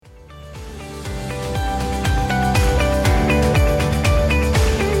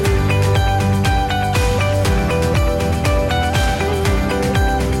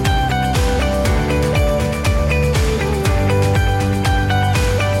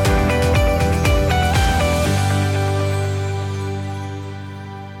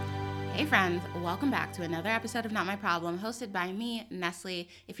welcome back to another episode of Not My Problem, hosted by me, Nestle.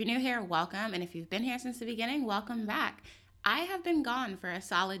 If you're new here, welcome, and if you've been here since the beginning, welcome back. I have been gone for a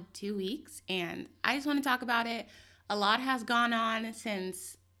solid 2 weeks, and I just want to talk about it. A lot has gone on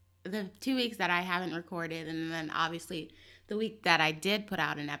since the 2 weeks that I haven't recorded, and then obviously the week that I did put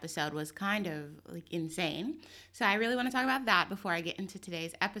out an episode was kind of like insane. So I really want to talk about that before I get into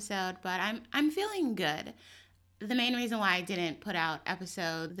today's episode, but I'm feeling good. The main reason why I didn't put out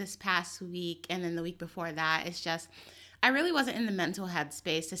episode this past week and then the week before that is just I really wasn't in the mental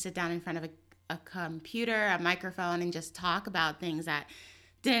headspace to sit down in front of a computer, a microphone, and just talk about things that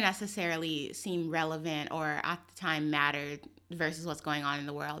didn't necessarily seem relevant or at the time mattered versus what's going on in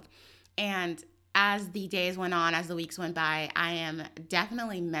the world. And as the days went on, as the weeks went by, I am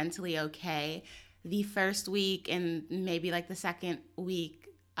definitely mentally okay. The first week and maybe like the second week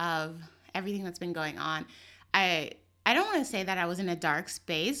of everything that's been going on, I don't want to say that I was in a dark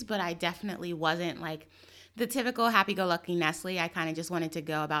space, but I definitely wasn't like the typical happy-go-lucky Nestle. I kind of just wanted to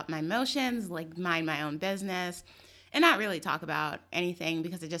go about my emotions, like mind my own business, and not really talk about anything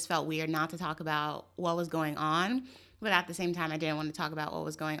because it just felt weird not to talk about what was going on. But at the same time, I didn't want to talk about what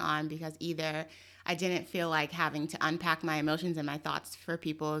was going on because either I didn't feel like having to unpack my emotions and my thoughts for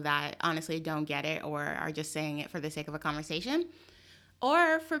people that honestly don't get it or are just saying it for the sake of a conversation,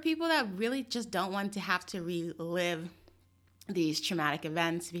 or for people that really just don't want to have to relive these traumatic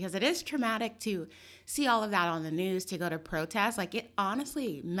events, because it is traumatic to see all of that on the news, to go to protests. Like, it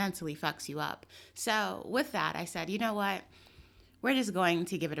honestly mentally fucks you up. So with that, I said, you know what? We're just going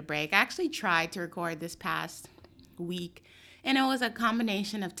to give it a break. I actually tried to record this past week, and it was a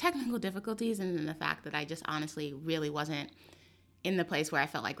combination of technical difficulties and then the fact that I just honestly really wasn't in the place where I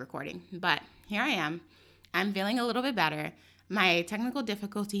felt like recording. But here I am. I'm feeling a little bit better. My technical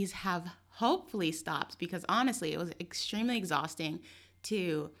difficulties have hopefully stopped because honestly, it was extremely exhausting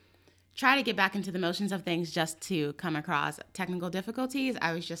to try to get back into the motions of things just to come across technical difficulties.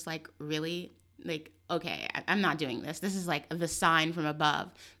 I was just like, really? Like, okay, I'm not doing this. This is like the sign from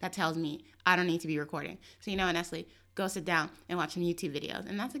above that tells me I don't need to be recording. So, you know what, Nestle, go sit down and watch some YouTube videos.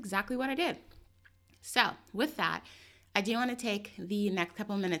 And that's exactly what I did. So with that, I do want to take the next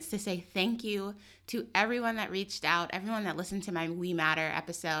couple of minutes to say thank you to everyone that reached out, everyone that listened to my We Matter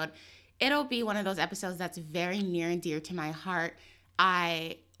episode. It'll be one of those episodes that's very near and dear to my heart.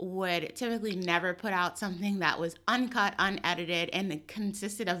 I would typically never put out something that was uncut, unedited, and it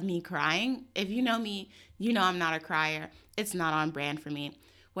consisted of me crying. If you know me, you know I'm not a crier. It's not on brand for me.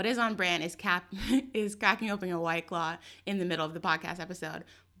 What is on brand is is cracking open a White Claw in the middle of the podcast episode.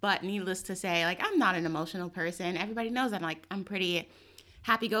 But needless to say, like, I'm not an emotional person. Everybody knows that I'm pretty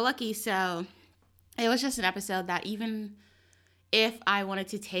happy-go-lucky. So it was just an episode that even if I wanted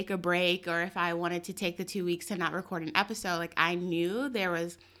to take a break or if I wanted to take the 2 weeks to not record an episode, like, I knew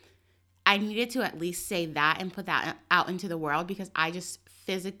I needed to at least say that and put that out into the world because I just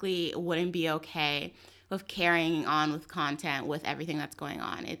physically wouldn't be okay with carrying on with content with everything that's going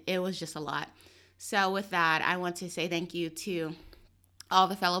on. It was just a lot. So with that, I want to say thank you to all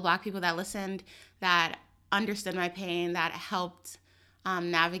the fellow Black people that listened, that understood my pain, that helped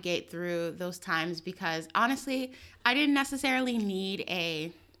navigate through those times, because honestly, I didn't necessarily need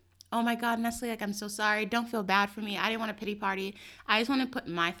oh my God, Nestle, like, I'm so sorry. Don't feel bad for me. I didn't want a pity party. I just want to put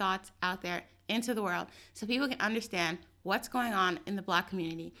my thoughts out there into the world so people can understand what's going on in the Black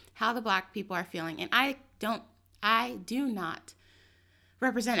community, how the Black people are feeling. And I do not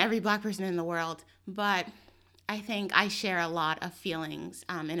represent every Black person in the world, but I think I share a lot of feelings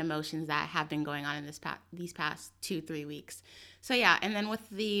and emotions that have been going on in these past 2-3 weeks. So yeah, and then with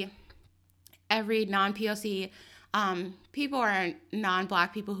every non-POC people or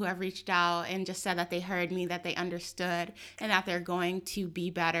non-Black people who have reached out and just said that they heard me, that they understood, and that they're going to be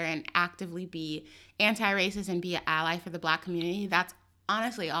better and actively be anti-racist and be an ally for the Black community. That's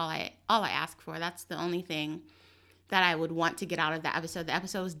honestly all I ask for. That's the only thing that I would want to get out of the episode. The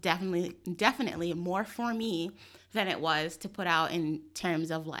episode was definitely more for me than it was to put out in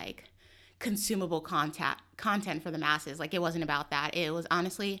terms of like consumable content for the masses. Like, it wasn't about that. It was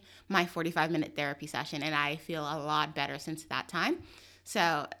honestly my 45-minute therapy session, and I feel a lot better since that time.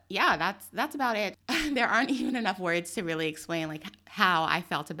 So yeah, that's about it. There aren't even enough words to really explain like how I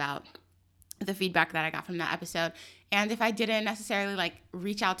felt about the feedback that I got from that episode. And if I didn't necessarily like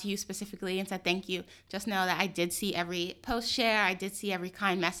reach out to you specifically and said thank you, just know that I did see every post share. I did see every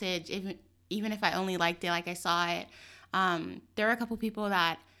kind message, even if I only liked it, like I saw it. There were a couple people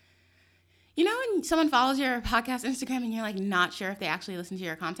that, you know, when someone follows your podcast Instagram and you're like not sure if they actually listen to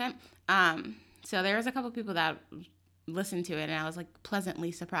your content. So there was a couple people that listened to it and I was like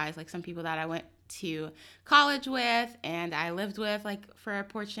pleasantly surprised. Like some people that I went to college with and I lived with like for a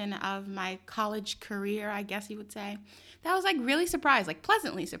portion of my college career, I guess you would say, that was like really surprised, like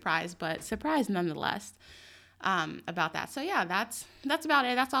pleasantly surprised, but surprised nonetheless about that. So yeah, that's about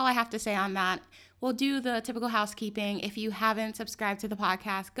it. That's all I have to say on that. We'll do the typical housekeeping. If you haven't subscribed to the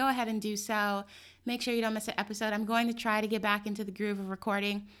podcast, go ahead and do so. Make sure you don't miss an episode. I'm going to try to get back into the groove of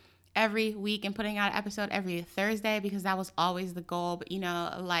recording every week and putting out an episode every Thursday because that was always the goal. But,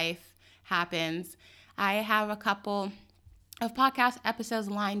 life happens. I have a couple of podcast episodes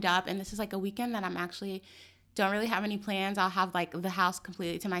lined up, and this is like a weekend that I'm actually don't really have any plans. I'll have like the house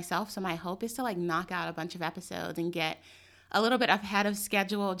completely to myself. So my hope is to like knock out a bunch of episodes and get a little bit ahead of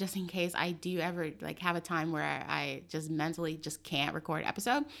schedule just in case I do ever like have a time where I just mentally just can't record an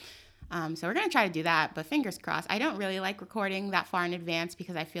episode. So we're going to try to do that, but fingers crossed. I don't really like recording that far in advance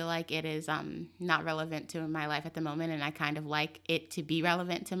because I feel like it is not relevant to my life at the moment, and I kind of like it to be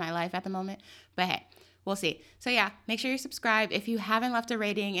relevant to my life at the moment. But hey, we'll see. So yeah, make sure you subscribe. If you haven't left a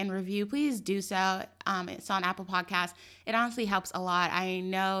rating and review, please do so. It's on Apple Podcasts. It honestly helps a lot. I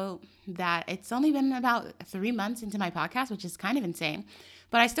know that it's only been about 3 months into my podcast, which is kind of insane,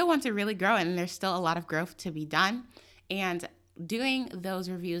 but I still want to really grow it, and there's still a lot of growth to be done. And doing those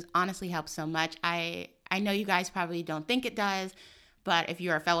reviews honestly helps so much. I know you guys probably don't think it does, but if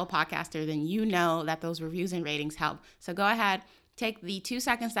you're a fellow podcaster, then you know that those reviews and ratings help. So go ahead, take the 2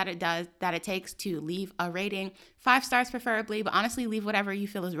 seconds that it takes to leave a rating, 5 stars preferably, but honestly leave whatever you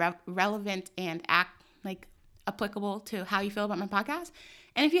feel is relevant and applicable to how you feel about my podcast.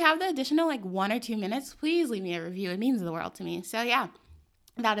 And if you have the additional 1 or 2 minutes, please leave me a review. It means the world to me. So yeah,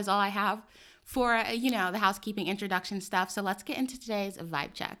 that is all I have for, the housekeeping introduction stuff. So let's get into today's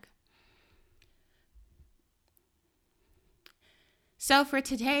vibe check. So for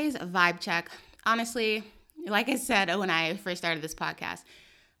today's vibe check, honestly, like I said when I first started this podcast,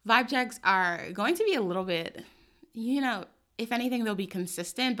 vibe checks are going to be a little bit, if anything, they'll be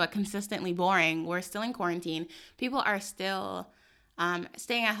consistent, but consistently boring. We're still in quarantine. People are still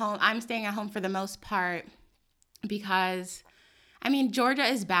staying at home. I'm staying at home for the most part because, Georgia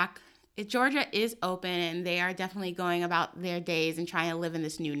is back. Georgia is open and they are definitely going about their days and trying to live in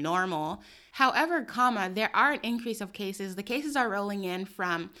this new normal. However, there are an increase of cases. The cases are rolling in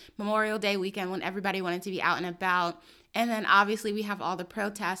from Memorial Day weekend when everybody wanted to be out and about. And then obviously we have all the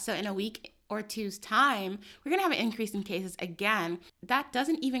protests. So in a week or two's time, we're going to have an increase in cases again. That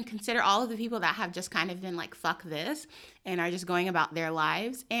doesn't even consider all of the people that have just kind of been like, fuck this, and are just going about their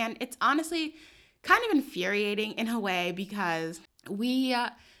lives. And it's honestly kind of infuriating in a way because we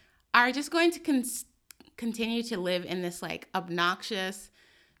are just going to continue to live in this obnoxious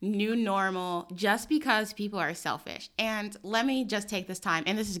new normal just because people are selfish. And let me just take this time,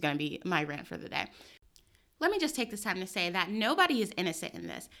 and this is going to be my rant for the day. Let me just take this time to say that nobody is innocent in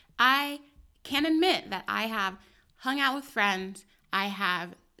this. I can admit that I have hung out with friends, I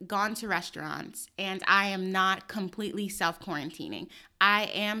have gone to restaurants, and I am not completely self-quarantining. I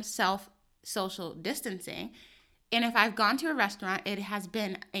am social distancing. And if I've gone to a restaurant, it has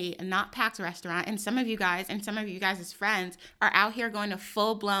been a not packed restaurant. And some of you guys and some of you guys' friends are out here going to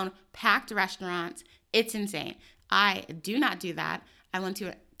full-blown packed restaurants. It's insane. I do not do that. I went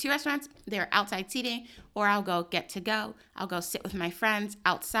to 2 restaurants. They're outside seating, or I'll go get to go. I'll go sit with my friends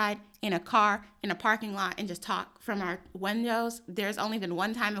outside in a car, in a parking lot, and just talk from our windows. There's only been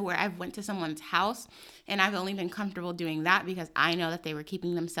one time where I've went to someone's house, and I've only been comfortable doing that because I know that they were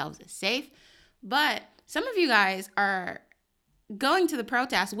keeping themselves safe. But some of you guys are going to the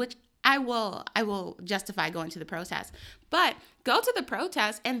protest, which I will justify going to the protest. But go to the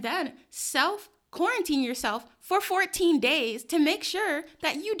protest and then self-quarantine yourself for 14 days to make sure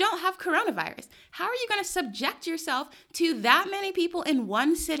that you don't have coronavirus. How are you going to subject yourself to that many people in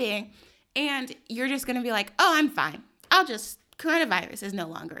one sitting and you're just going to be like, oh, I'm fine. Coronavirus is no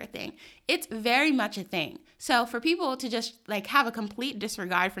longer a thing. It's very much a thing. So for people to just have a complete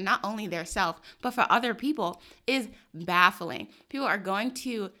disregard for not only their self, but for other people is baffling. People are going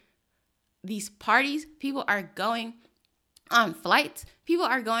to these parties. People are going on flights. People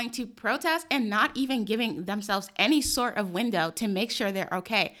are going to protest and not even giving themselves any sort of window to make sure they're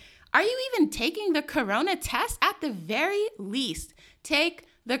okay. Are you even taking the corona test? At the very least, take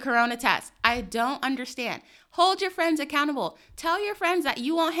the corona test. I don't understand. Hold your friends accountable. Tell your friends that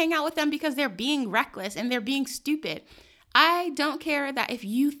you won't hang out with them because they're being reckless and they're being stupid. I don't care that if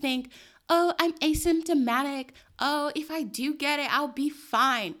you think, oh, I'm asymptomatic. Oh, if I do get it, I'll be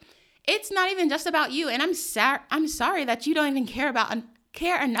fine. It's not even just about you. And I'm sorry that you don't even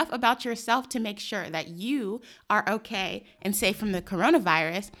care enough about yourself to make sure that you are okay and safe from the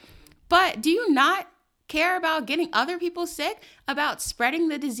coronavirus. But do you not care about getting other people sick, about spreading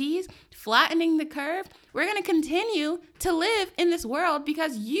the disease, flattening the curve, we're going to continue to live in this world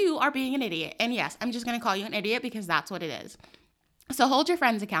because you are being an idiot. And yes, I'm just going to call you an idiot because that's what it is. So hold your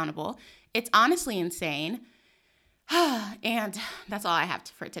friends accountable. It's honestly insane. And that's all I have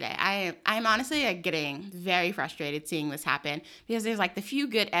for today. I'm honestly getting very frustrated seeing this happen because there's like the few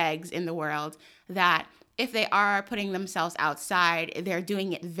good eggs in the world that if they are putting themselves outside, they're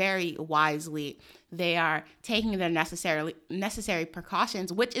doing it very wisely. They are taking the necessary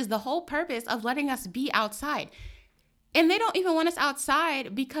precautions, which is the whole purpose of letting us be outside. And they don't even want us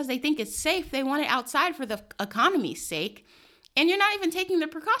outside because they think it's safe. They want it outside for the economy's sake. And you're not even taking the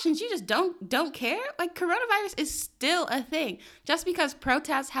precautions. You just don't care. Like, coronavirus is still a thing. Just because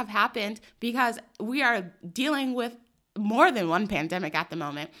protests have happened, because we are dealing with more than one pandemic at the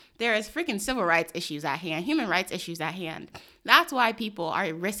moment. There is freaking civil rights issues at hand, human rights issues at hand. That's why people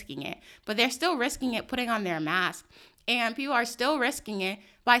are risking it. But they're still risking it putting on their mask. And people are still risking it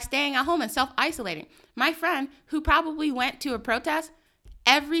by staying at home and self-isolating. My friend, who probably went to a protest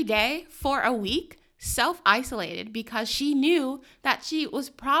every day for a week, self-isolated because she knew that she was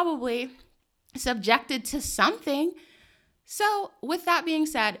probably subjected to something. So with that being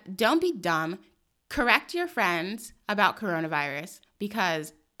said, don't be dumb. Correct your friends about coronavirus,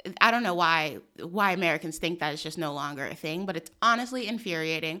 because I don't know why Americans think that it's just no longer a thing, but it's honestly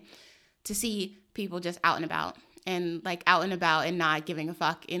infuriating to see people just out and about and not giving a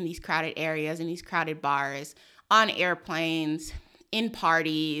fuck in these crowded areas, in these crowded bars, on airplanes, in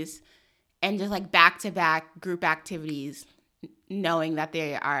parties, and just like back-to-back group activities, knowing that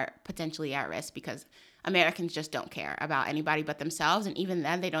they are potentially at risk because Americans just don't care about anybody but themselves. And even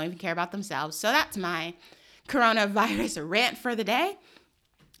then, they don't even care about themselves. So that's my coronavirus rant for the day.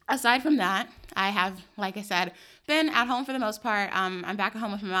 Aside from that, I have, like I said, been at home for the most part. I'm back at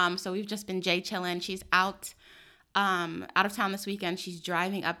home with my mom, so we've just been chilling. She's out of town this weekend. She's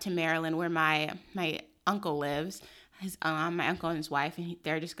driving up to Maryland where my uncle lives. My uncle and his wife, and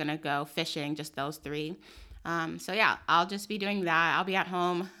they're just gonna go fishing, just those three. So yeah, I'll just be doing that. I'll be at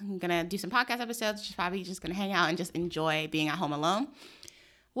home. I'm gonna do some podcast episodes. Just probably just gonna hang out and just enjoy being at home alone.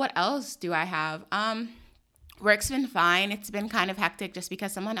 What else do I have? Work's been fine. It's been kind of hectic just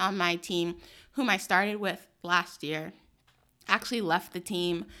because someone on my team, whom I started with last year, actually left the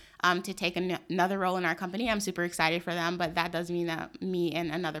team to take another role in our company. I'm super excited for them, but that does mean that me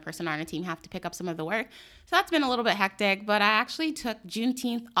and another person on our team have to pick up some of the work. So that's been a little bit hectic, but I actually took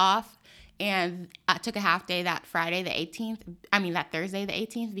Juneteenth off and I took a half day that Thursday the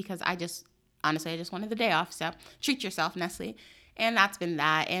 18th, because I just wanted the day off. So treat yourself, Nestle. And that's been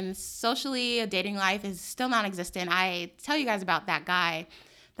that. And socially, dating life is still non-existent. I tell you guys about that guy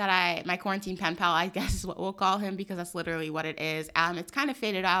my quarantine pen pal, I guess is what we'll call him, because that's literally what it is. It's kind of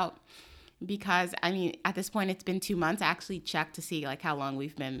faded out because, at this point, it's been 2 months. I actually checked to see, like, how long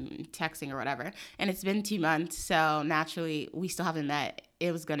we've been texting or whatever, and it's been 2 months, so naturally, we still haven't met.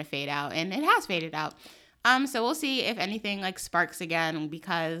 It was going to fade out, and it has faded out. So we'll see if anything, like, sparks again,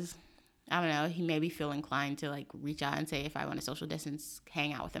 because I don't know, he maybe feel inclined to like reach out and say if I want to social distance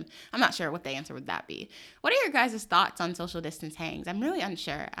hang out with him. I'm not sure what the answer would that be. What are your guys' thoughts on social distance hangs? I'm really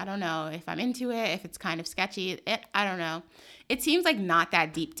unsure. I don't know if I'm into it, if it's kind of sketchy. I don't know. It seems like not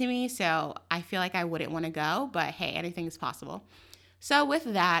that deep to me, so I feel like I wouldn't want to go, but hey, anything is possible. So with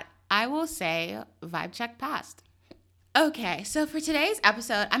that, I will say vibe check passed. Okay, so for today's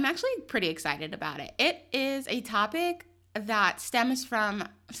episode, I'm actually pretty excited about it. It is a topic that stems from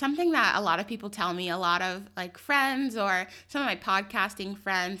something that a lot of people tell me, a lot of like friends or some of my podcasting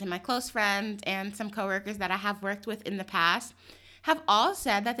friends and my close friends and some coworkers that I have worked with in the past have all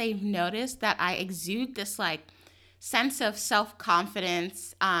said that they've noticed that I exude this like sense of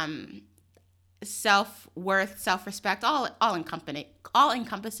self-confidence, self-worth, self-respect, all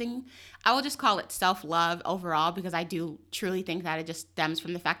encompassing. I will just call it self-love overall, because I do truly think that it just stems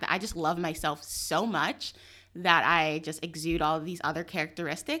from the fact that I just love myself so much that I just exude all of these other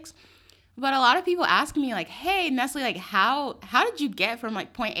characteristics. But a lot of people ask me like, hey, Nestle, like how did you get from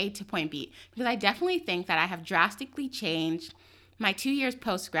like point A to point B? Because I definitely think that I have drastically changed my 2 years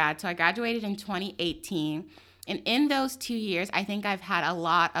post-grad. So I graduated in 2018. And in those 2 years, I think I've had a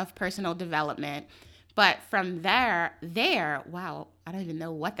lot of personal development. But from there, wow, I don't even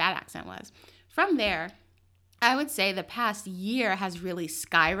know what that accent was. From there, I would say the past year has really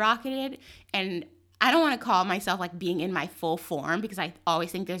skyrocketed, and I don't want to call myself like being in my full form because I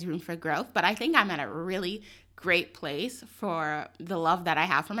always think there's room for growth, but I think I'm at a really great place for the love that I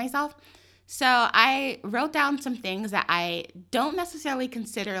have for myself. So I wrote down some things that I don't necessarily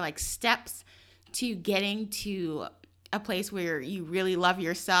consider like steps to getting to a place where you really love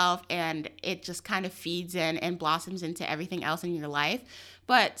yourself and it just kind of feeds in and blossoms into everything else in your life.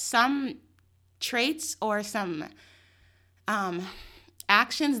 But some traits or some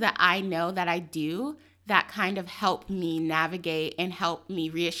actions that I know that I do that kind of help me navigate and help me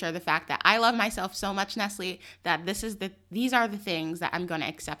reassure the fact that I love myself so much, Nestle, that these are the things that I'm going to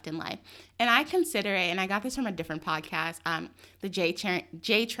accept in life. And I consider it, and I got this from a different podcast, the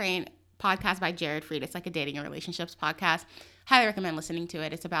J Train podcast by Jared Freed. It's like a dating and relationships podcast. Highly recommend listening to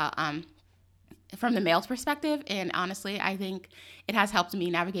it. It's about from the male's perspective, and honestly, I think it has helped me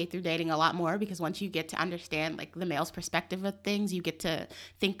navigate through dating a lot more, because once you get to understand like the male's perspective of things, you get to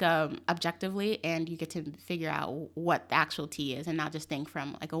think objectively, and you get to figure out what the actual tea is, and not just think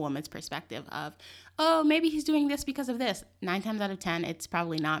from like a woman's perspective of, oh, maybe he's doing this because of this. 9 times out of 10, it's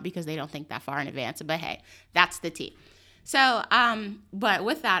probably not, because they don't think that far in advance. But hey, that's the tea. So, but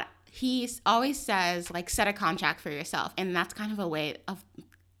with that, he always says like set a contract for yourself, and that's kind of a way of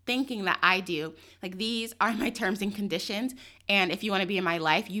thinking that I do. Like, these are my terms and conditions, and if you want to be in my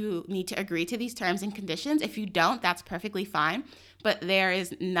life, you need to agree to these terms and conditions. If you don't, that's perfectly fine, but there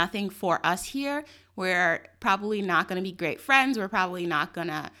is nothing for us here. We're probably not going to be great friends. We're probably not going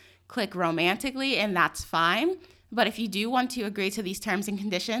to click romantically, and that's fine. But if you do want to agree to these terms and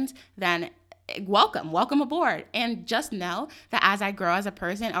conditions, then welcome aboard. And just know that as I grow as a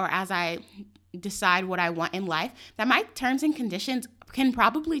person, or as I decide what I want in life, that my terms and conditions can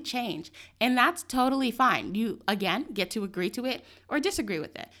probably change, and that's totally fine. You, again, get to agree to it or disagree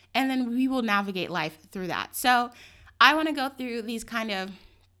with it, and then we will navigate life through that. So I want to go through these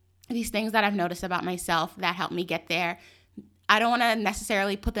things that I've noticed about myself that help me get there. I don't want to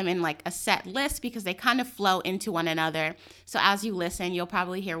necessarily put them in like a set list, because they kind of flow into one another. So as you listen, you'll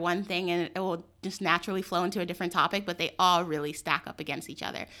probably hear one thing and it will just naturally flow into a different topic, but they all really stack up against each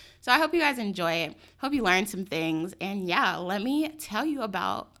other. So I hope you guys enjoy it. Hope you learn some things. And yeah, let me tell you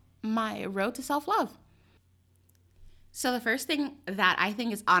about my road to self-love. So the first thing that I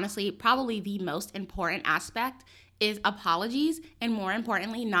think is honestly probably the most important aspect is apologies, and more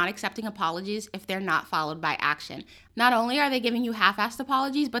importantly, not accepting apologies if they're not followed by action. Not only are they giving you half-assed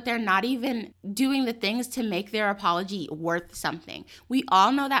apologies, but they're not even doing the things to make their apology worth something. We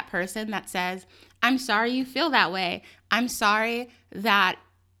all know that person that says, I'm sorry you feel that way. I'm sorry that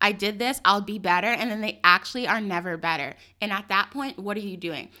I did this, I'll be better, and then they actually are never better. And at that point, what are you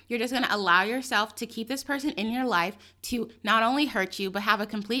doing? You're just going to allow yourself to keep this person in your life to not only hurt you, but have a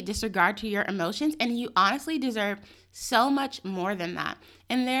complete disregard to your emotions, and you honestly deserve so much more than that.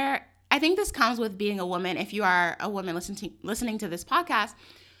 And I think this comes with being a woman. If you are a woman listening to this podcast,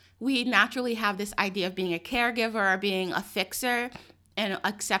 we naturally have this idea of being a caregiver or being a fixer, and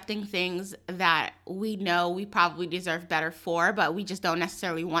accepting things that we know we probably deserve better for, but we just don't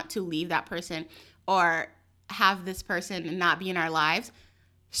necessarily want to leave that person or have this person not be in our lives.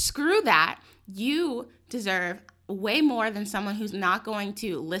 Screw that. You deserve way more than someone who's not going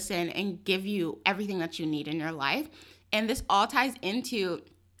to listen and give you everything that you need in your life. And this all ties into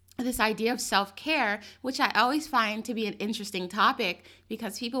this idea of self-care, which I always find to be an interesting topic,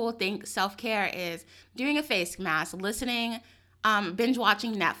 because people will think self-care is doing a face mask, binge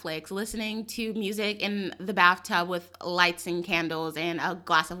watching Netflix, listening to music in the bathtub with lights and candles and a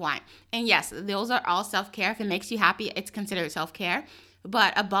glass of wine. And yes, those are all self-care. If it makes you happy, it's considered self-care.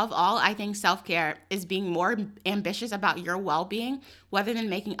 But above all, I think self-care is being more ambitious about your well-being rather than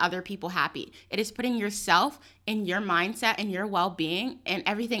making other people happy. It is putting yourself and your mindset and your well-being and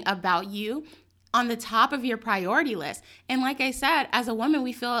everything about you on the top of your priority list. And like I said, as a woman,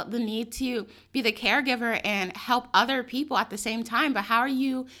 we feel the need to be the caregiver and help other people at the same time. But how are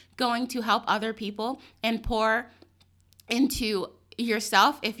you going to help other people and pour into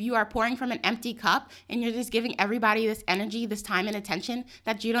yourself if you are pouring from an empty cup and you're just giving everybody this energy, this time and attention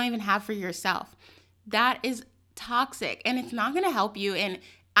that you don't even have for yourself? That is toxic, and it's not going to help you. And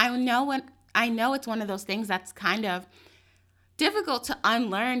I know it's one of those things that's kind of difficult to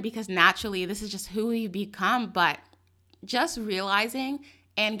unlearn, because naturally this is just who we become. But just realizing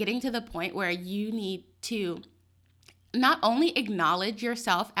and getting to the point where you need to not only acknowledge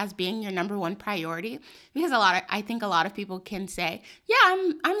yourself as being your number one priority, because I think a lot of people can say, yeah,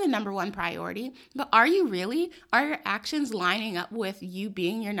 I'm the number one priority, but are you really? Are your actions lining up with you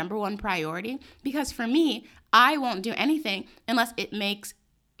being your number one priority? Because for me, I won't do anything unless it makes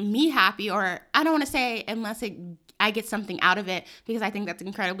me happy, or I don't want to say unless I get something out of it, because I think that's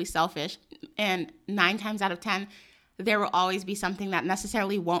incredibly selfish. And 9 times out of 10, there will always be something that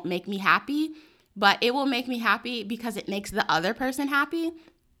necessarily won't make me happy, but it will make me happy because it makes the other person happy,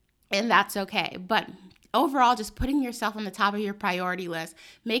 and that's okay. But overall, just putting yourself on the top of your priority list,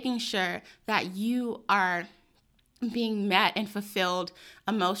 making sure that you are being met and fulfilled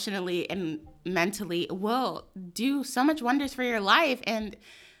emotionally and mentally will do so much wonders for your life. And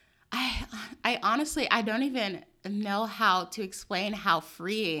I I honestly I don't even know how to explain how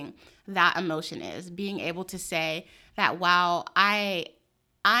freeing that emotion is. Being able to say that, wow, I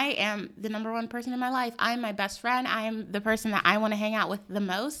am the number one person in my life. I am my best friend. I am the person that I want to hang out with the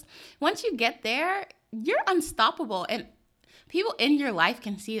most. Once you get there, you're unstoppable. And people in your life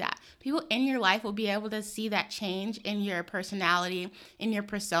can see that. People in your life will be able to see that change in your personality, in your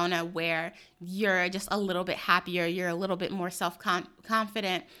persona, where you're just a little bit happier, you're a little bit more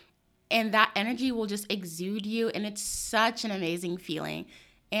self-confident, and that energy will just exude you, and it's such an amazing feeling.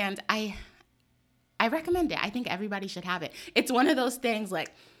 And I recommend it. I think everybody should have it. It's one of those things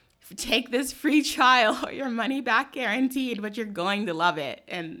like, take this free trial, your money back guaranteed, but you're going to love it.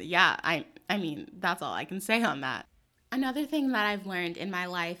 And yeah, I mean, that's all I can say on that. Another thing that I've learned in my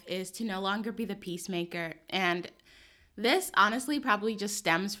life is to no longer be the peacemaker. And this honestly probably just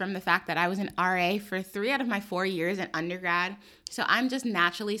stems from the fact that I was an RA for 3 out of my 4 years in undergrad. So I'm just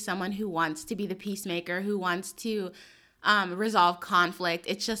naturally someone who wants to be the peacemaker, who wants to resolve conflict.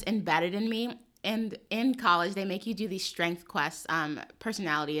 It's just embedded in me. And in college, they make you do these strength quests,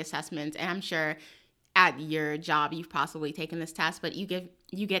 personality assessments. And I'm sure at your job you've possibly taken this test, but you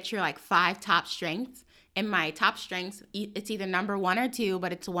get your like 5 top strengths. And my top strengths, it's either number 1 or 2,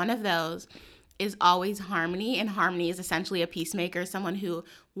 but it's one of those, is always harmony. And harmony is essentially a peacemaker, someone who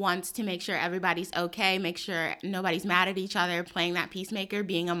wants to make sure everybody's okay, make sure nobody's mad at each other, playing that peacemaker,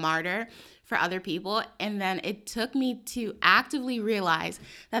 being a martyr for other people. And then it took me to actively realize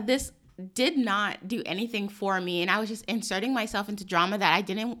that this did not do anything for me. And I was just inserting myself into drama that I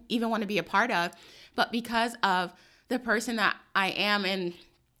didn't even want to be a part of. But because of the person that I am and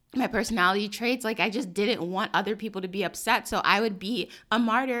my personality traits, like I just didn't want other people to be upset. So I would be a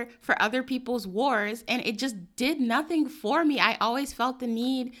martyr for other people's wars, and it just did nothing for me. I always felt the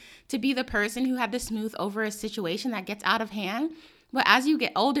need to be the person who had to smooth over a situation that gets out of hand. But as you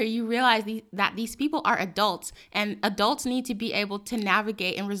get older, you realize that these people are adults, and adults need to be able to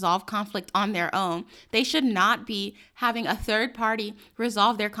navigate and resolve conflict on their own. They should not be having a third party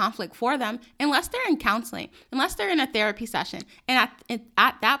resolve their conflict for them unless they're in counseling, unless they're in a therapy session. And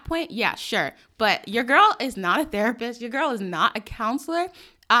at that point, yeah, sure. But your girl is not a therapist. Your girl is not a counselor.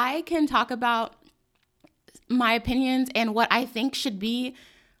 I can talk about my opinions and what I think should be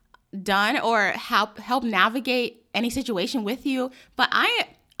done or help navigate any situation with you, but I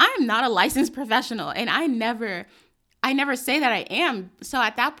am not a licensed professional, and I never say that I am. So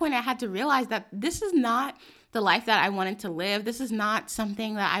at that point I had to realize that this is not the life that I wanted to live. This is not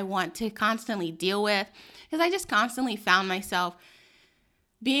something that I want to constantly deal with, because I just constantly found myself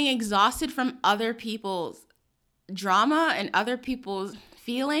being exhausted from other people's drama and other people's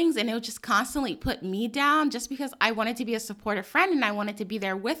feelings, and it would just constantly put me down just because I wanted to be a supportive friend and I wanted to be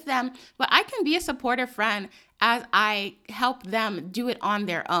there with them. But I can be a supportive friend as I help them do it on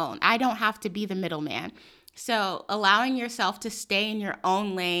their own. I don't have to be the middleman. So allowing yourself to stay in your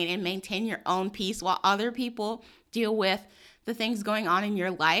own lane and maintain your own peace while other people deal with the things going on in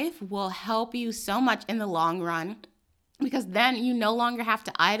your life will help you so much in the long run, because then you no longer have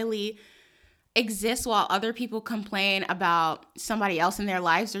to idly exist while other people complain about somebody else in their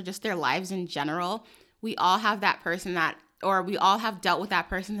lives or just their lives in general. We all have that person or we all have dealt with that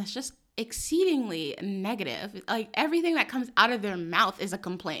person that's just exceedingly negative. Like everything that comes out of their mouth is a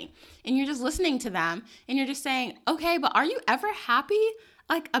complaint. And you're just listening to them and you're just saying, okay, but are you ever happy?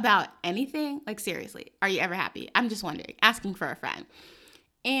 Like about anything? Like seriously, are you ever happy? I'm just wondering, asking for a friend.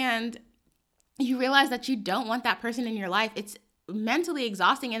 And you realize that you don't want that person in your life. It's mentally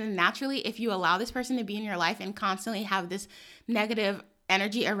exhausting. And then naturally, if you allow this person to be in your life and constantly have this negative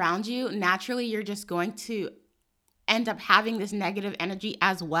energy around you, naturally you're just going to end up having this negative energy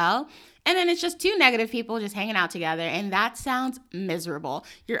as well. And then it's just 2 negative people just hanging out together, and that sounds miserable.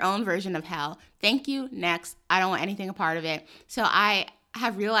 Your own version of hell. Thank you, next. I don't want anything a part of it. So I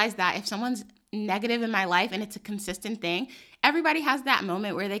have realized that if someone's negative in my life and it's a consistent thing, everybody has that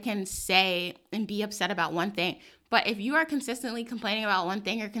moment where they can say and be upset about one thing. But if you are consistently complaining about one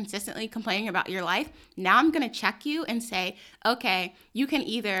thing or consistently complaining about your life, now I'm going to check you and say, okay, you can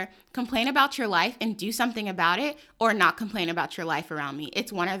either complain about your life and do something about it or not complain about your life around me.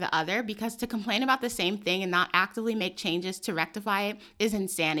 It's one or the other, because to complain about the same thing and not actively make changes to rectify it is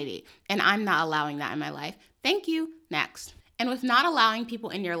insanity. And I'm not allowing that in my life. Thank you. Next. And with not allowing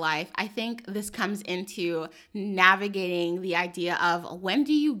people in your life, I think this comes into navigating the idea of when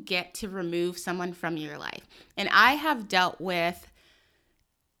do you get to remove someone from your life? And I have dealt with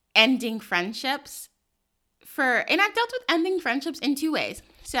ending friendships and I've dealt with ending friendships in two ways.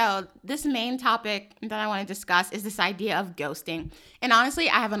 So this main topic that I want to discuss is this idea of ghosting. And honestly,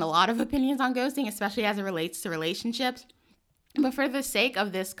 I have a lot of opinions on ghosting, especially as it relates to relationships. But for the sake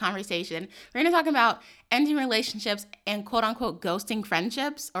of this conversation, we're going to talk about ending relationships and quote unquote ghosting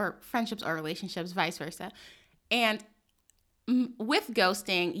friendships or relationships, vice versa. And with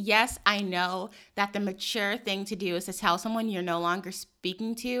ghosting, yes, I know that the mature thing to do is to tell someone you're no longer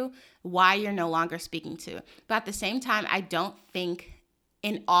speaking to why you're no longer speaking to. But at the same time, I don't think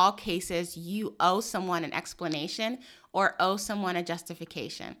in all cases you owe someone an explanation or owe someone a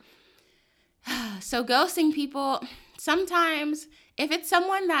justification. So ghosting people, sometimes if it's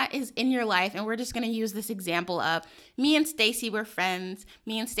someone that is in your life, and we're just going to use this example of me and Stacy were friends.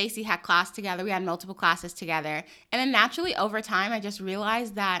 Me and Stacy had class together. We had multiple classes together. And then naturally over time, I just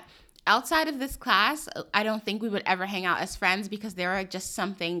realized that outside of this class, I don't think we would ever hang out as friends because there are just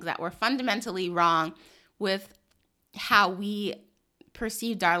some things that were fundamentally wrong with how we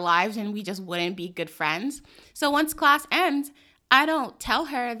perceived our lives, and we just wouldn't be good friends. So once class ends, I don't tell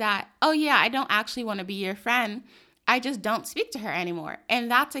her that, oh yeah, I don't actually want to be your friend. I just don't speak to her anymore. And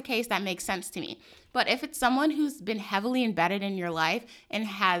that's a case that makes sense to me. But if it's someone who's been heavily embedded in your life and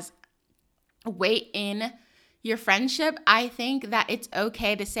has weight in your friendship, I think that it's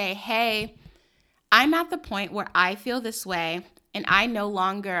okay to say, hey, I'm at the point where I feel this way and I no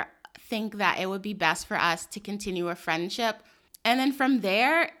longer think that it would be best for us to continue a friendship. And then from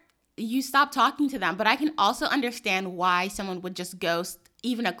there, you stop talking to them. But I can also understand why someone would just ghost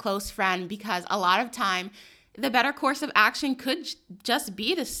even a close friend, because a lot of time the better course of action could just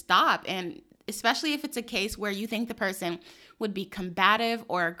be to stop. And especially if it's a case where you think the person would be combative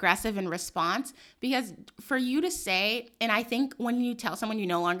or aggressive in response, because for you to say, and I think when you tell someone you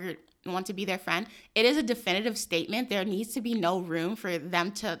no longer want to be their friend, it is a definitive statement. There needs to be no room for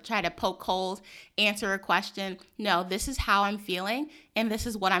them to try to poke holes, answer a question. No, this is how I'm feeling and this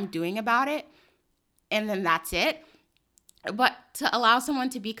is what I'm doing about it. And then that's it. But to allow someone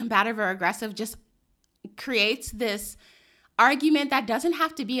to be combative or aggressive just creates this argument that doesn't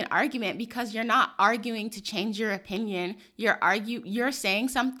have to be an argument, because you're not arguing to change your opinion. You're saying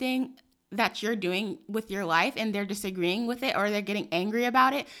something that you're doing with your life and they're disagreeing with it or they're getting angry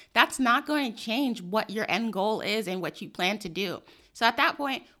about it. That's not going to change what your end goal is and what you plan to do. So at that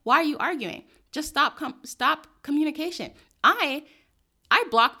point, why are you arguing? Just stop communication. I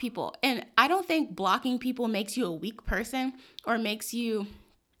block people, and I don't think blocking people makes you a weak person or makes you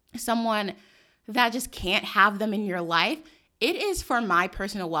someone that just can't have them in your life. It is for my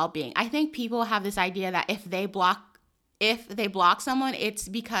personal well-being. I think people have this idea that if they block someone, it's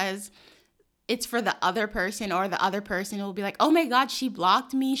because it's for the other person, or the other person will be like, oh my God, she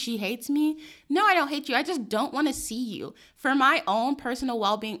blocked me, she hates me. No, I don't hate you. I just don't want to see you. For my own personal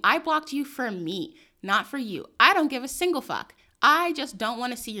well-being, I blocked you for me, not for you. I don't give a single fuck. I just don't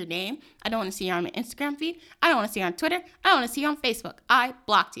want to see your name. I don't want to see you on my Instagram feed. I don't want to see you on Twitter. I don't want to see you on Facebook. I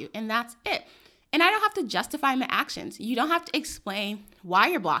blocked you, and that's it. And I don't have to justify my actions. You don't have to explain why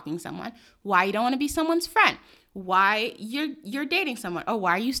you're blocking someone, why you don't want to be someone's friend, why you're dating someone, or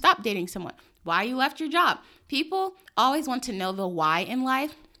why you stopped dating someone, why you left your job. People always want to know the why in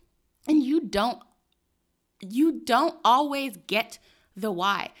life, and you don't always get the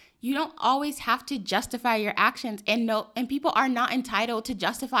why. You don't always have to justify your actions, and people are not entitled to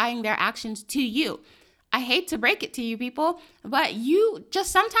justifying their actions to you. I hate to break it to you people, but you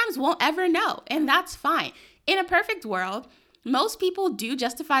just sometimes won't ever know, and that's fine. In a perfect world, most people do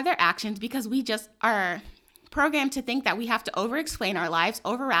justify their actions because we just are programmed to think that we have to over-explain our lives,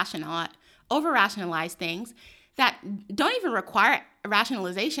 over-rationalize things that don't even require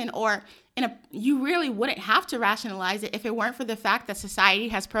rationalization, or you really wouldn't have to rationalize it if it weren't for the fact that society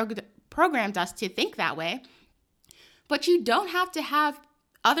has programmed us to think that way. But you don't have to have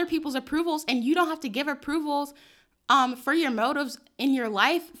other people's approvals, and you don't have to give approvals for your motives in your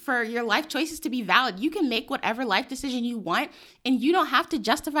life, for your life choices to be valid. You can make whatever life decision you want, and you don't have to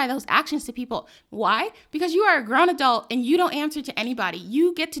justify those actions to people. Why? Because you are a grown adult and you don't answer to anybody.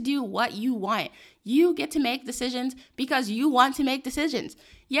 You get to do what you want. You get to make decisions because you want to make decisions.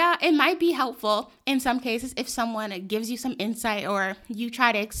 Yeah, it might be helpful in some cases if someone gives you some insight, or you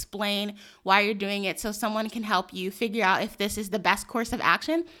try to explain why you're doing it so someone can help you figure out if this is the best course of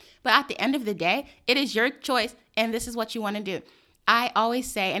action. But at the end of the day, it is your choice, and this is what you want to do. I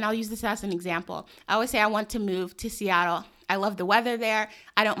always say, and I'll use this as an example, I always say I want to move to Seattle. I love the weather there.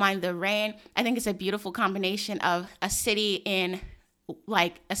 I don't mind the rain. I think it's a beautiful combination of a city in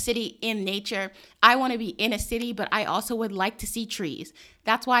nature. I want to be in a city, but I also would like to see trees.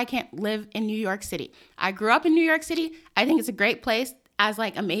 That's why I can't live in New York City. I grew up in New York City. I think it's a great place. as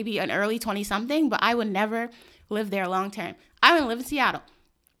like a maybe an early 20 something, but I would never live there long term. I want to live in Seattle.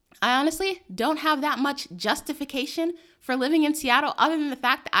 I honestly don't have that much justification for living in Seattle other than the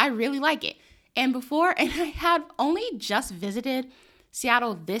fact that I really like it. And I had only just visited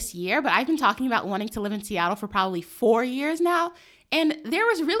Seattle this year, but I've been talking about wanting to live in Seattle for probably 4 years now. And there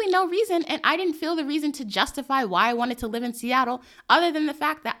was really no reason, and I didn't feel the reason to justify why I wanted to live in Seattle other than the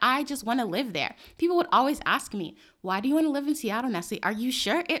fact that I just want to live there. People would always ask me, why do you want to live in Seattle, Nestle? Are you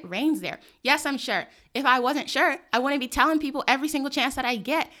sure it rains there? Yes, I'm sure. If I wasn't sure, I wouldn't be telling people every single chance that I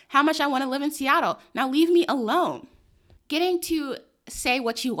get how much I want to live in Seattle. Now leave me alone. Getting to say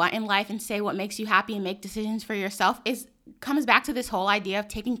what you want in life and say what makes you happy and make decisions for yourself comes back to this whole idea of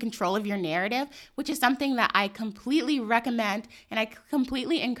taking control of your narrative, which is something that I completely recommend and I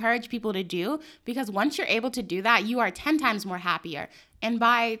completely encourage people to do, because once you're able to do that, you are 10 times more happier. And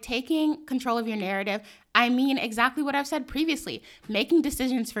by taking control of your narrative, I mean exactly what I've said previously: making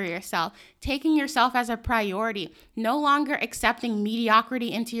decisions for yourself, taking yourself as a priority, no longer accepting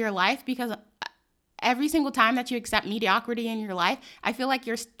mediocrity into your life, because every single time that you accept mediocrity in your life, I feel like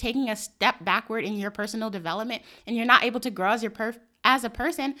you're taking a step backward in your personal development, and you're not able to grow as a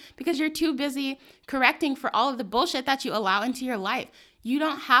person because you're too busy correcting for all of the bullshit that you allow into your life. You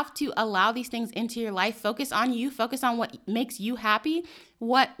don't have to allow these things into your life. Focus on you. Focus on what makes you happy,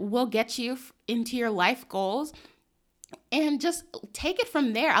 what will get you into your life goals, and just take it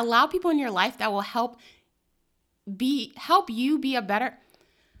from there. Allow people in your life that will help you be a better.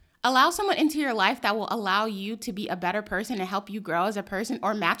 Allow someone into your life that will allow you to be a better person and help you grow as a person,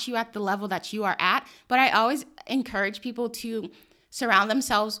 or match you at the level that you are at. But I always encourage people to surround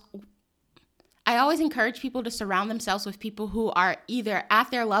themselves with people who are either at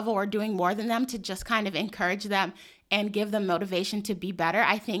their level or doing more than them, to just kind of encourage them and give them motivation to be better.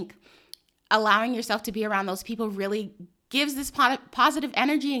 I think allowing yourself to be around those people really gives this positive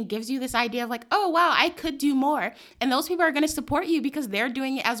energy and gives you this idea of like, oh, wow, I could do more. And those people are going to support you because they're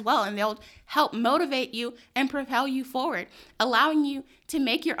doing it as well. And they'll help motivate you and propel you forward, allowing you to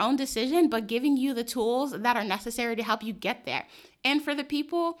make your own decision, but giving you the tools that are necessary to help you get there. And for the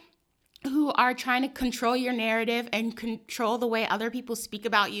people who are trying to control your narrative and control the way other people speak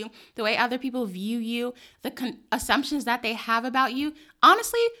about you, the way other people view you, the assumptions that they have about you,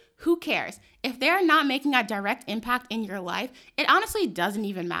 honestly, who cares? If they're not making a direct impact in your life, it honestly doesn't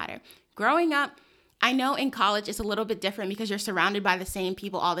even matter. Growing up, I know in college it's a little bit different because you're surrounded by the same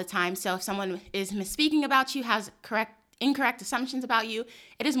people all the time. So if someone is misspeaking about you, has incorrect assumptions about you,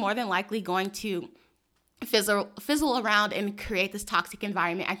 it is more than likely going to fizzle around and create this toxic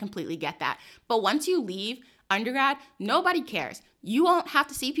environment. I completely get that. But once you leave undergrad, nobody cares. You won't have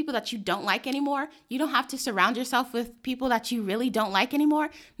to see people that you don't like anymore. You don't have to surround yourself with people that you really don't like anymore.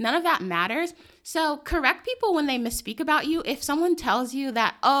 None of that matters. So correct people when they misspeak about you. If someone tells you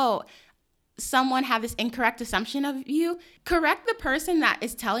that, oh, someone had this incorrect assumption of you, correct the person that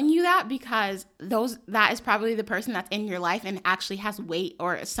is telling you that, because that is probably the person that's in your life and actually has weight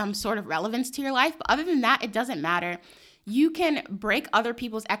or some sort of relevance to your life. But other than that, it doesn't matter. You can break other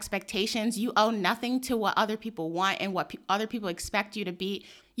people's expectations. You owe nothing to what other people want and what other people expect you to be.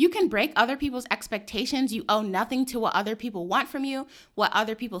 You can break other people's expectations. You owe nothing to what other people want from you, what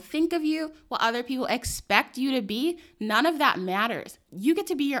other people think of you, what other people expect you to be. None of that matters. You get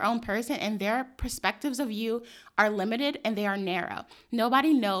to be your own person, and their perspectives of you are limited and they are narrow.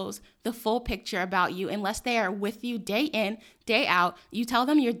 Nobody knows the full picture about you unless they are with you day in, day out. You tell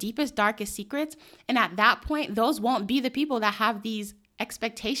them your deepest, darkest secrets, and at that point, those won't be the people that have these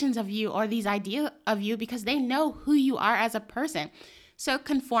expectations of you or these ideas of you, because they know who you are as a person. So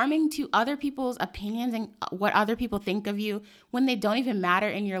conforming to other people's opinions and what other people think of you when they don't even matter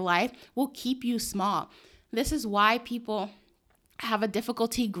in your life will keep you small. This is why people have a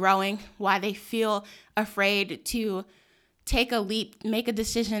difficulty growing, why they feel afraid to take a leap, make a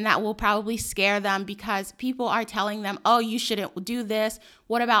decision that will probably scare them, because people are telling them, oh, you shouldn't do this.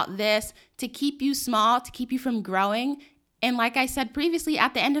 What about this? To keep you small, to keep you from growing. And like I said previously,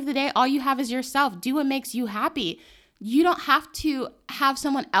 at the end of the day, all you have is yourself. Do what makes you happy. You don't have to have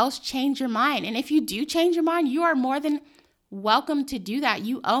someone else change your mind. And if you do change your mind, you are more than welcome to do that.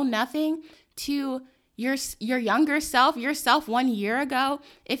 You owe nothing to your younger self, yourself 1 year ago.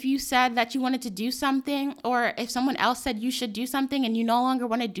 If you said that you wanted to do something, or if someone else said you should do something and you no longer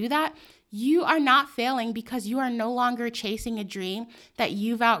want to do that, you are not failing, because you are no longer chasing a dream that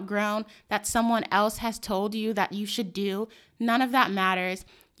you've outgrown, that someone else has told you that you should do. None of that matters.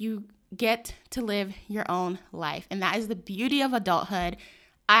 You get to live your own life. And that is the beauty of adulthood.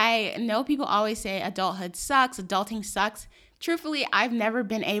 I know people always say adulthood sucks, adulting sucks. Truthfully, I've never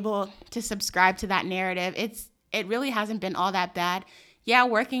been able to subscribe to that narrative. It really hasn't been all that bad. Yeah,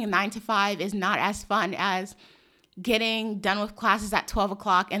 working a 9 to 5 is not as fun as getting done with classes at 12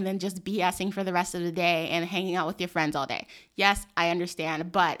 o'clock and then just BSing for the rest of the day and hanging out with your friends all day. Yes, I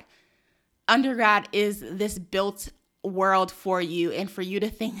understand, but undergrad is this built world for you, and for you to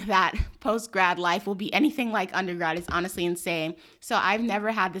think that post-grad life will be anything like undergrad is honestly insane. So I've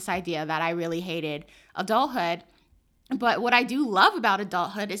never had this idea that I really hated adulthood. But what I do love about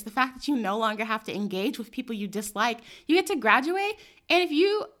adulthood is the fact that you no longer have to engage with people you dislike. You get to graduate, and if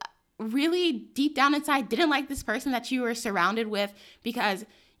you really deep down inside didn't like this person that you were surrounded with because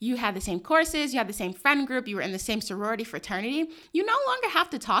you had the same courses, you had the same friend group, you were in the same sorority fraternity, you no longer have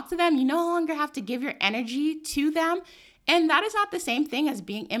to talk to them. You no longer have to give your energy to them. And that is not the same thing as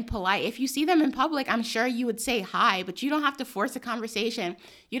being impolite. If you see them in public, I'm sure you would say hi, but you don't have to force a conversation.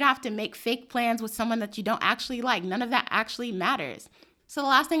 You don't have to make fake plans with someone that you don't actually like. None of that actually matters. So the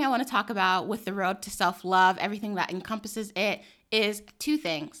last thing I want to talk about with the road to self-love, everything that encompasses it, is two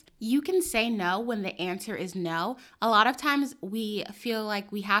things. You can say no when the answer is no. A lot of times we feel like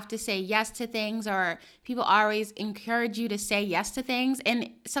we have to say yes to things, or people always encourage you to say yes to things. And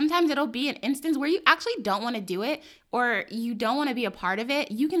sometimes it'll be an instance where you actually don't want to do it or you don't want to be a part of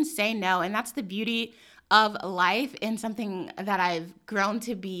it. You can say no. And that's the beauty of life, and something that I've grown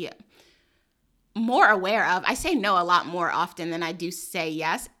to be more aware of. I say no a lot more often than I do say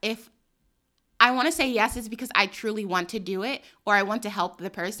yes. If I want to say yes, it's because I truly want to do it or I want to help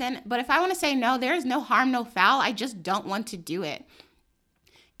the person. But if I want to say no, there is no harm, no foul. I just don't want to do it.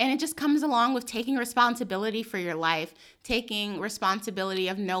 And it just comes along with taking responsibility for your life, taking responsibility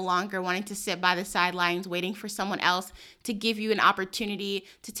of no longer wanting to sit by the sidelines, waiting for someone else to give you an opportunity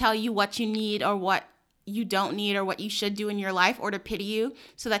to tell you what you need or what you don't need or what you should do in your life, or to pity you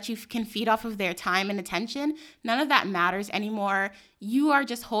so that you can feed off of their time and attention. None of that matters anymore. You are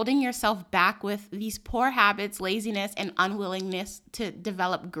just holding yourself back with these poor habits, laziness, and unwillingness to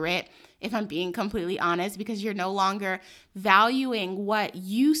develop grit, if I'm being completely honest, because you're no longer valuing what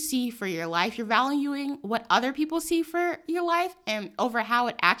you see for your life. You're valuing what other people see for your life and over how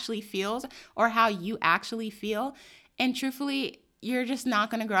it actually feels or how you actually feel. And truthfully, you're just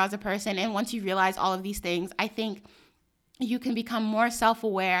not going to grow as a person. And once you realize all of these things, I think you can become more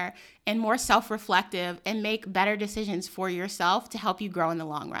self-aware and more self-reflective and make better decisions for yourself to help you grow in the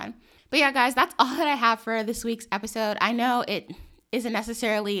long run. But yeah, guys, that's all that I have for this week's episode. I know it isn't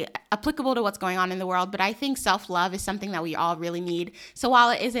necessarily applicable to what's going on in the world, but I think self-love is something that we all really need. So while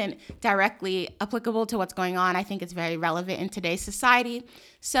it isn't directly applicable to what's going on, I think it's very relevant in today's society.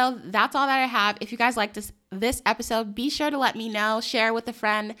 So that's all that I have. If you guys like this episode, be sure to let me know, share with a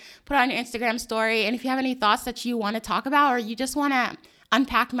friend, put it on your Instagram story. And if you have any thoughts that you want to talk about, or you just want to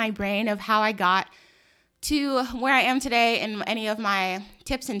unpack my brain of how I got to where I am today and any of my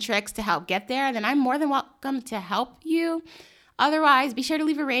tips and tricks to help get there, then I'm more than welcome to help you. Otherwise, be sure to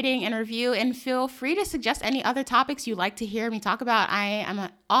leave a rating and review, and feel free to suggest any other topics you'd like to hear me talk about. I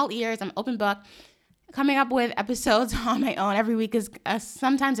am all ears. I'm open book. Coming up with episodes on my own every week is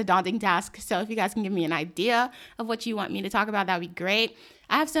sometimes a daunting task. So if you guys can give me an idea of what you want me to talk about, that would be great.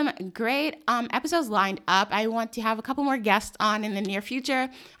 I have some great episodes lined up. I want to have a couple more guests on in the near future.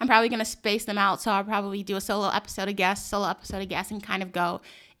 I'm probably going to space them out. So I'll probably do a solo episode of guests, and kind of go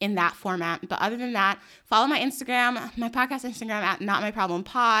in that format. But other than that, follow my Instagram, my podcast Instagram at Not My Problem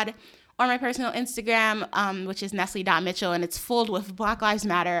Pod, or my personal Instagram, which is Nestle.Mitchell, and it's filled with Black Lives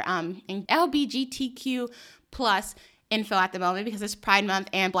Matter and LGBTQ plus info at the moment, because it's Pride Month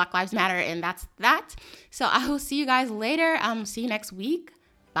and Black Lives Matter, and that's that. So I will see you guys later. See you next week.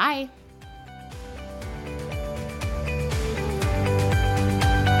 Bye.